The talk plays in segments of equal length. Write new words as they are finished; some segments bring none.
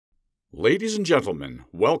Ladies and gentlemen,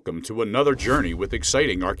 welcome to another journey with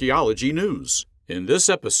exciting archaeology news. In this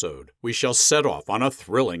episode, we shall set off on a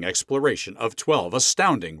thrilling exploration of 12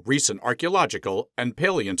 astounding recent archaeological and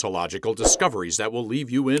paleontological discoveries that will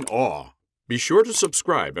leave you in awe. Be sure to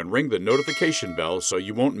subscribe and ring the notification bell so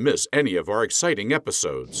you won't miss any of our exciting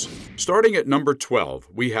episodes. Starting at number 12,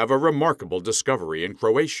 we have a remarkable discovery in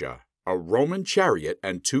Croatia: a Roman chariot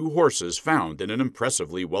and 2 horses found in an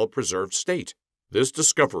impressively well-preserved state. This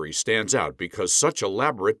discovery stands out because such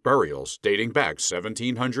elaborate burials, dating back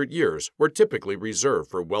 1,700 years, were typically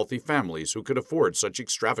reserved for wealthy families who could afford such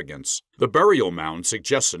extravagance. The burial mound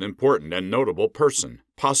suggests an important and notable person,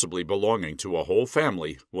 possibly belonging to a whole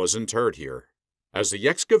family, was interred here. As the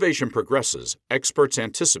excavation progresses, experts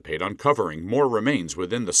anticipate uncovering more remains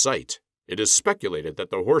within the site. It is speculated that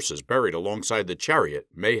the horses buried alongside the chariot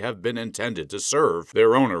may have been intended to serve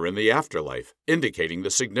their owner in the afterlife, indicating the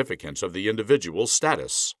significance of the individual's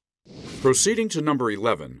status. Proceeding to number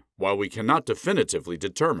 11, while we cannot definitively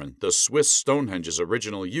determine the Swiss Stonehenge's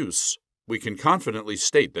original use, we can confidently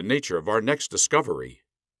state the nature of our next discovery.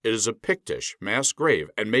 It is a Pictish mass grave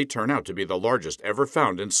and may turn out to be the largest ever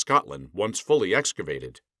found in Scotland once fully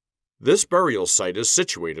excavated. This burial site is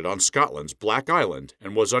situated on Scotland's Black Island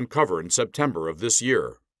and was uncovered in September of this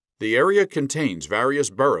year. The area contains various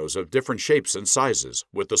burrows of different shapes and sizes,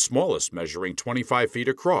 with the smallest measuring 25 feet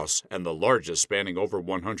across and the largest spanning over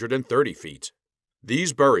 130 feet.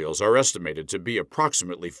 These burials are estimated to be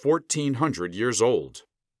approximately 1,400 years old.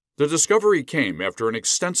 The discovery came after an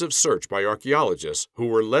extensive search by archaeologists who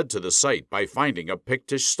were led to the site by finding a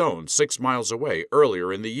Pictish stone 6 miles away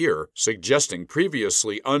earlier in the year, suggesting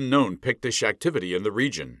previously unknown Pictish activity in the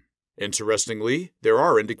region. Interestingly, there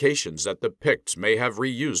are indications that the Picts may have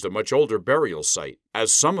reused a much older burial site,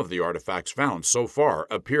 as some of the artifacts found so far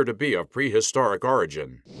appear to be of prehistoric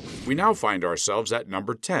origin. We now find ourselves at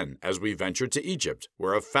number 10 as we venture to Egypt,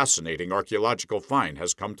 where a fascinating archaeological find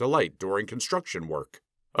has come to light during construction work.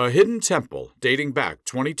 A hidden temple dating back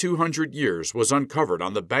 2,200 years was uncovered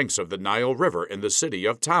on the banks of the Nile River in the city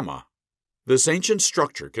of Tama. This ancient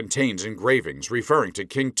structure contains engravings referring to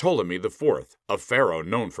King Ptolemy IV, a pharaoh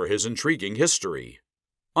known for his intriguing history.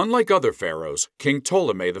 Unlike other pharaohs, King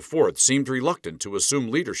Ptolemy IV seemed reluctant to assume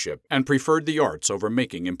leadership and preferred the arts over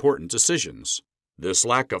making important decisions. This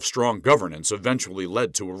lack of strong governance eventually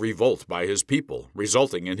led to a revolt by his people,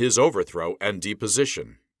 resulting in his overthrow and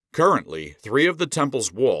deposition. Currently, 3 of the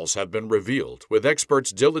temple's walls have been revealed, with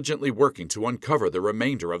experts diligently working to uncover the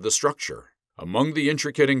remainder of the structure. Among the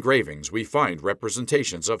intricate engravings, we find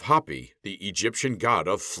representations of Hapi, the Egyptian god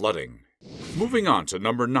of flooding. Moving on to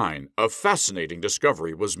number 9, a fascinating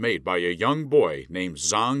discovery was made by a young boy named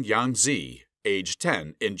Zhang Yangzi, age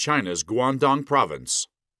 10, in China's Guangdong province.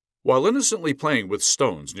 While innocently playing with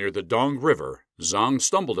stones near the Dong River, Zhang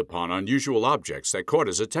stumbled upon unusual objects that caught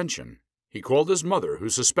his attention. He called his mother, who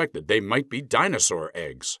suspected they might be dinosaur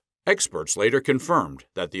eggs. Experts later confirmed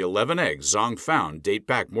that the 11 eggs Zhang found date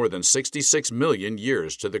back more than 66 million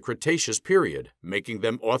years to the Cretaceous period, making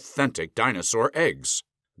them authentic dinosaur eggs.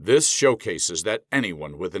 This showcases that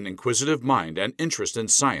anyone with an inquisitive mind and interest in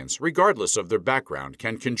science, regardless of their background,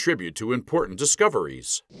 can contribute to important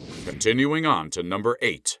discoveries. Continuing on to number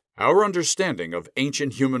 8. Our understanding of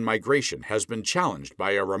ancient human migration has been challenged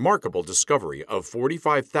by a remarkable discovery of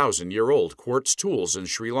 45,000-year-old quartz tools in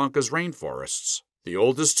Sri Lanka's rainforests, the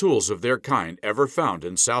oldest tools of their kind ever found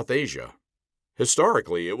in South Asia.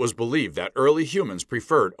 Historically, it was believed that early humans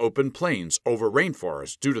preferred open plains over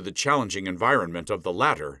rainforests due to the challenging environment of the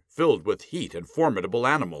latter, filled with heat and formidable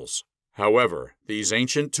animals. However, these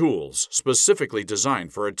ancient tools, specifically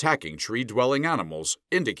designed for attacking tree-dwelling animals,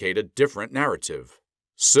 indicate a different narrative.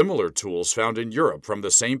 Similar tools found in Europe from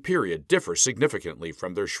the same period differ significantly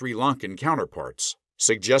from their Sri Lankan counterparts,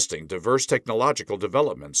 suggesting diverse technological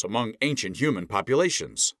developments among ancient human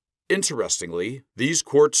populations. Interestingly, these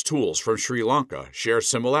quartz tools from Sri Lanka share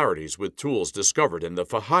similarities with tools discovered in the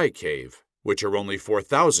Fahai Cave, which are only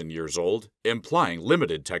 4,000 years old, implying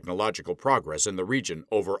limited technological progress in the region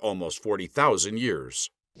over almost 40,000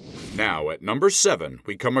 years. Now, at number 7,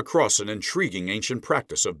 we come across an intriguing ancient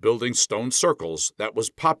practice of building stone circles that was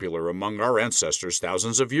popular among our ancestors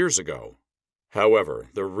thousands of years ago. However,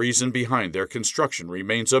 the reason behind their construction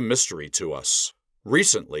remains a mystery to us.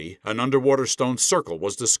 Recently, an underwater stone circle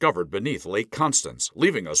was discovered beneath Lake Constance,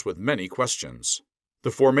 leaving us with many questions.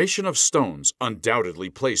 The formation of stones, undoubtedly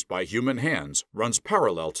placed by human hands, runs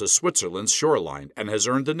parallel to Switzerland's shoreline and has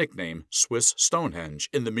earned the nickname Swiss Stonehenge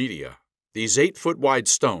in the media. These 8-foot-wide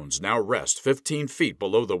stones now rest 15 feet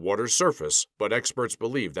below the water's surface, but experts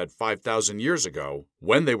believe that 5,000 years ago,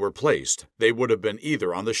 when they were placed, they would have been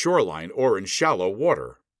either on the shoreline or in shallow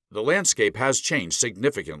water. The landscape has changed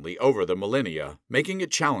significantly over the millennia, making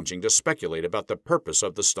it challenging to speculate about the purpose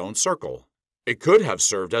of the stone circle. It could have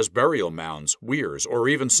served as burial mounds, weirs, or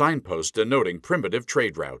even signposts denoting primitive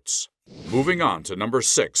trade routes. Moving on to number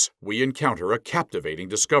 6, we encounter a captivating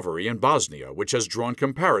discovery in Bosnia which has drawn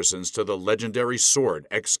comparisons to the legendary sword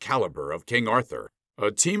Excalibur of King Arthur.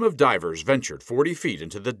 A team of divers ventured 40 feet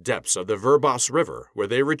into the depths of the Vrbas River, where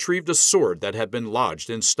they retrieved a sword that had been lodged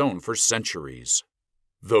in stone for centuries.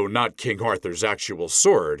 Though not King Arthur's actual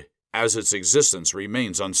sword, as its existence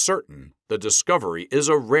remains uncertain, the discovery is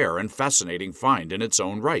a rare and fascinating find in its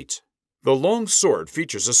own right. The long sword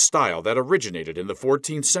features a style that originated in the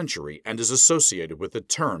 14th century and is associated with a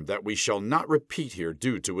term that we shall not repeat here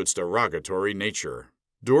due to its derogatory nature.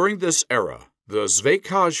 During this era, the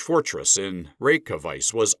Zvekaj fortress in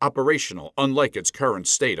Reykjavik was operational, unlike its current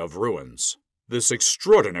state of ruins. This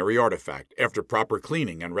extraordinary artifact, after proper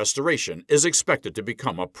cleaning and restoration, is expected to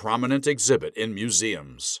become a prominent exhibit in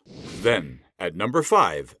museums. Then, at number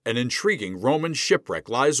 5, an intriguing Roman shipwreck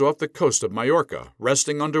lies off the coast of Majorca,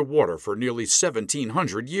 resting underwater for nearly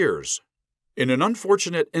 1,700 years. In an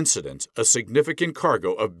unfortunate incident, a significant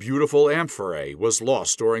cargo of beautiful amphorae was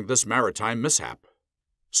lost during this maritime mishap.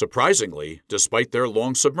 Surprisingly, despite their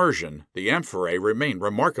long submersion, the amphorae remained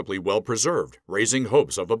remarkably well preserved, raising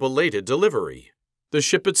hopes of a belated delivery. The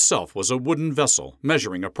ship itself was a wooden vessel,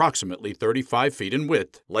 measuring approximately 35 feet in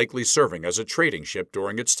width, likely serving as a trading ship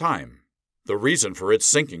during its time. The reason for its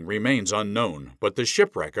sinking remains unknown, but the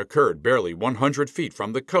shipwreck occurred barely 100 feet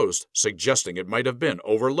from the coast, suggesting it might have been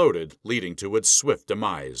overloaded, leading to its swift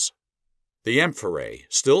demise. The amphorae,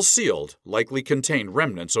 still sealed, likely contained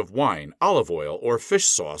remnants of wine, olive oil, or fish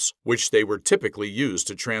sauce, which they were typically used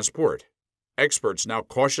to transport. Experts now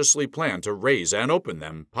cautiously plan to raise and open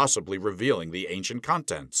them, possibly revealing the ancient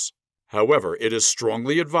contents. However, it is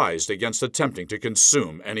strongly advised against attempting to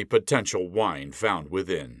consume any potential wine found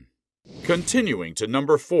within. Continuing to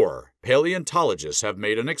number 4, paleontologists have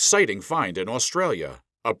made an exciting find in Australia,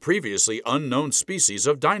 a previously unknown species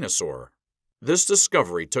of dinosaur. This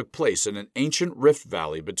discovery took place in an ancient rift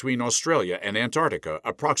valley between Australia and Antarctica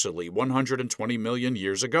approximately 120 million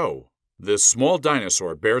years ago. This small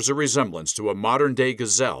dinosaur bears a resemblance to a modern-day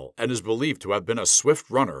gazelle and is believed to have been a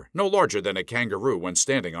swift runner, no larger than a kangaroo when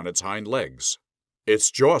standing on its hind legs.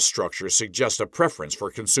 Its jaw structure suggests a preference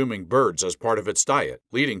for consuming birds as part of its diet,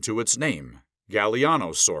 leading to its name,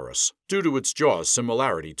 Gallianosaurus, due to its jaw's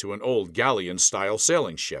similarity to an old galleon-style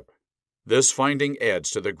sailing ship. This finding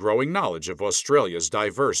adds to the growing knowledge of Australia's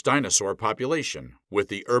diverse dinosaur population, with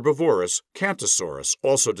the herbivorous Cantosaurus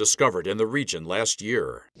also discovered in the region last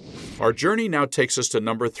year. Our journey now takes us to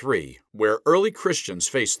number 3, where early Christians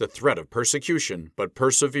faced the threat of persecution but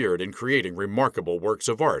persevered in creating remarkable works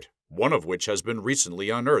of art, one of which has been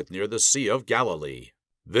recently unearthed near the Sea of Galilee.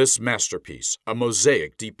 This masterpiece, a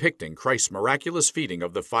mosaic depicting Christ's miraculous feeding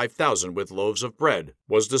of the 5,000 with loaves of bread,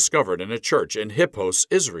 was discovered in a church in Hippos,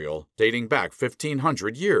 Israel, dating back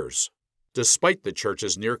 1,500 years. Despite the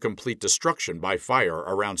church's near-complete destruction by fire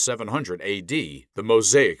around 700 AD, the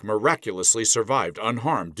mosaic miraculously survived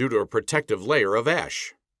unharmed due to a protective layer of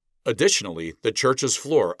ash. Additionally, the church's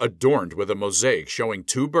floor, adorned with a mosaic showing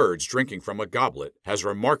 2 birds drinking from a goblet, has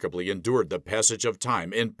remarkably endured the passage of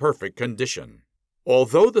time in perfect condition.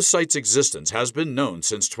 Although the site's existence has been known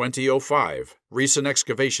since 2005, recent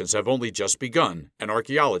excavations have only just begun, and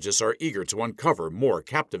archaeologists are eager to uncover more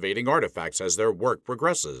captivating artifacts as their work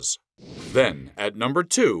progresses. Then, at number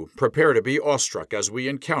 2, prepare to be awestruck as we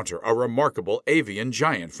encounter a remarkable avian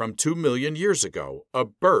giant from 2 million years ago, a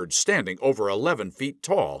bird standing over 11 feet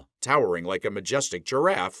tall, towering like a majestic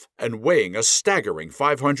giraffe, and weighing a staggering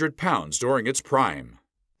 500 pounds during its prime.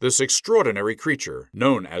 This extraordinary creature,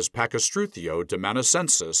 known as Pacostruthio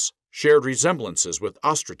damanensis, shared resemblances with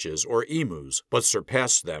ostriches or emus, but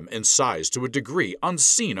surpassed them in size to a degree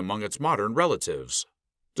unseen among its modern relatives.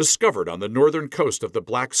 Discovered on the northern coast of the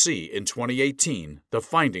Black Sea in 2018, the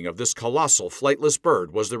finding of this colossal flightless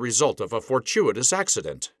bird was the result of a fortuitous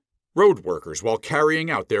accident. Road workers, while carrying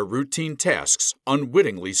out their routine tasks,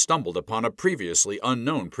 unwittingly stumbled upon a previously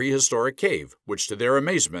unknown prehistoric cave, which, to their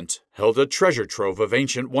amazement, held a treasure trove of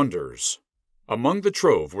ancient wonders. Among the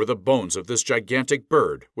trove were the bones of this gigantic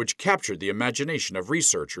bird, which captured the imagination of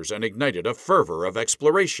researchers and ignited a fervor of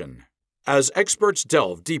exploration. As experts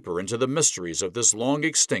delve deeper into the mysteries of this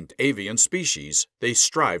long-extinct avian species, they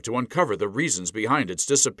strive to uncover the reasons behind its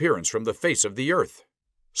disappearance from the face of the earth.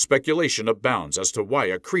 Speculation abounds as to why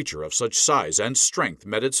a creature of such size and strength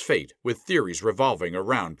met its fate, with theories revolving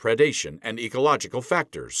around predation and ecological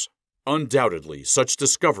factors. Undoubtedly, such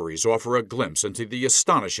discoveries offer a glimpse into the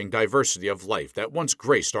astonishing diversity of life that once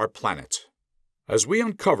graced our planet. As we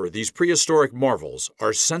uncover these prehistoric marvels,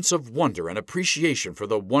 our sense of wonder and appreciation for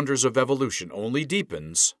the wonders of evolution only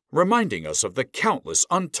deepens, reminding us of the countless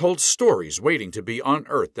untold stories waiting to be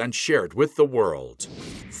unearthed and shared with the world.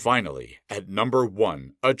 Finally, at number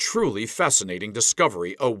 1, a truly fascinating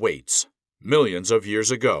discovery awaits. Millions of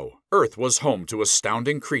years ago, Earth was home to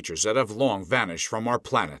astounding creatures that have long vanished from our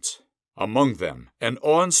planet. Among them, an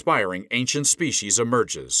awe-inspiring ancient species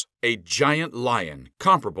emerges, a giant lion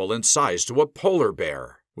comparable in size to a polar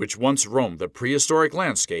bear, which once roamed the prehistoric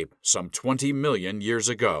landscape some 20 million years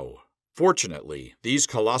ago. Fortunately, these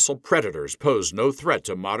colossal predators pose no threat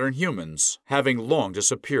to modern humans, having long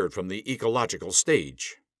disappeared from the ecological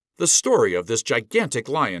stage. The story of this gigantic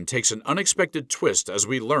lion takes an unexpected twist as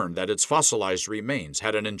we learn that its fossilized remains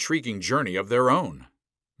had an intriguing journey of their own.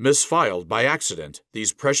 Misfiled by accident,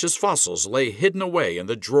 these precious fossils lay hidden away in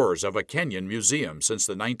the drawers of a Kenyan museum since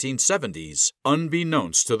the 1970s,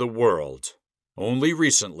 unbeknownst to the world. Only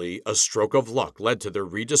recently, a stroke of luck led to their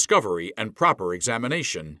rediscovery and proper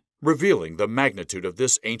examination, revealing the magnitude of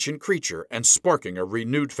this ancient creature and sparking a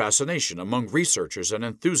renewed fascination among researchers and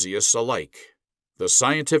enthusiasts alike. The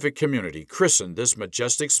scientific community christened this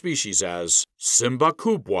majestic species as Simba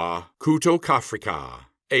kubwa kutokafrika,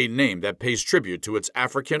 a name that pays tribute to its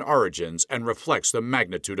African origins and reflects the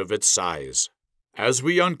magnitude of its size. As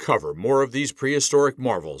we uncover more of these prehistoric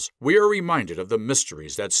marvels, we are reminded of the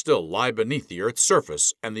mysteries that still lie beneath the Earth's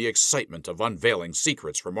surface and the excitement of unveiling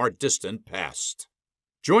secrets from our distant past.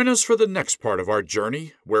 Join us for the next part of our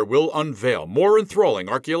journey, where we'll unveil more enthralling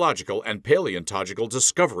archaeological and paleontological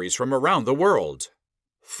discoveries from around the world.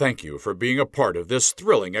 Thank you for being a part of this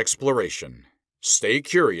thrilling exploration. Stay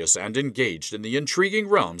curious and engaged in the intriguing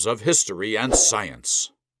realms of history and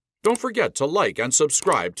science. Don't forget to like and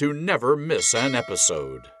subscribe to never miss an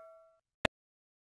episode.